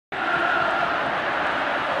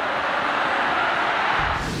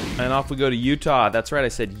and off we go to Utah. That's right, I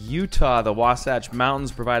said Utah. The Wasatch Mountains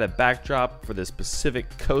provide a backdrop for this Pacific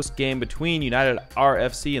Coast game between United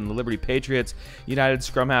RFC and the Liberty Patriots. United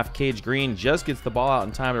scrum half Cage Green just gets the ball out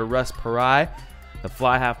in time to Russ Parai. The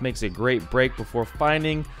fly half makes a great break before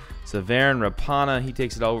finding Severin Rapana. He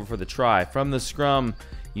takes it over for the try. From the scrum,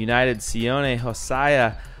 United Sione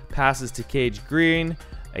Hosea passes to Cage Green.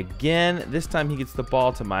 Again, this time he gets the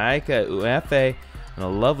ball to Maika Uefe. And a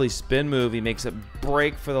lovely spin move. He makes a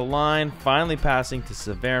break for the line, finally passing to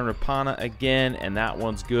Severin Rapana again, and that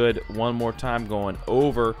one's good. One more time going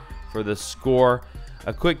over for the score.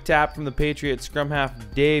 A quick tap from the Patriots scrum half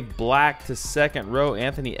Dave Black to second row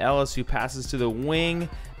Anthony Ellis, who passes to the wing.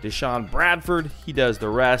 Deshaun Bradford, he does the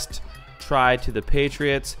rest. Try to the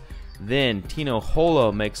Patriots. Then Tino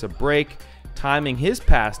Holo makes a break, timing his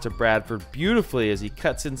pass to Bradford beautifully as he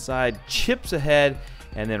cuts inside, chips ahead,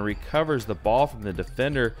 and then recovers the ball from the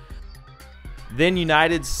defender. Then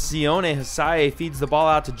United's Sione Hosea feeds the ball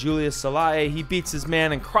out to Julius Salae. He beats his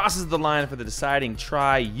man and crosses the line for the deciding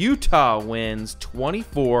try. Utah wins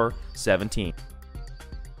 24-17.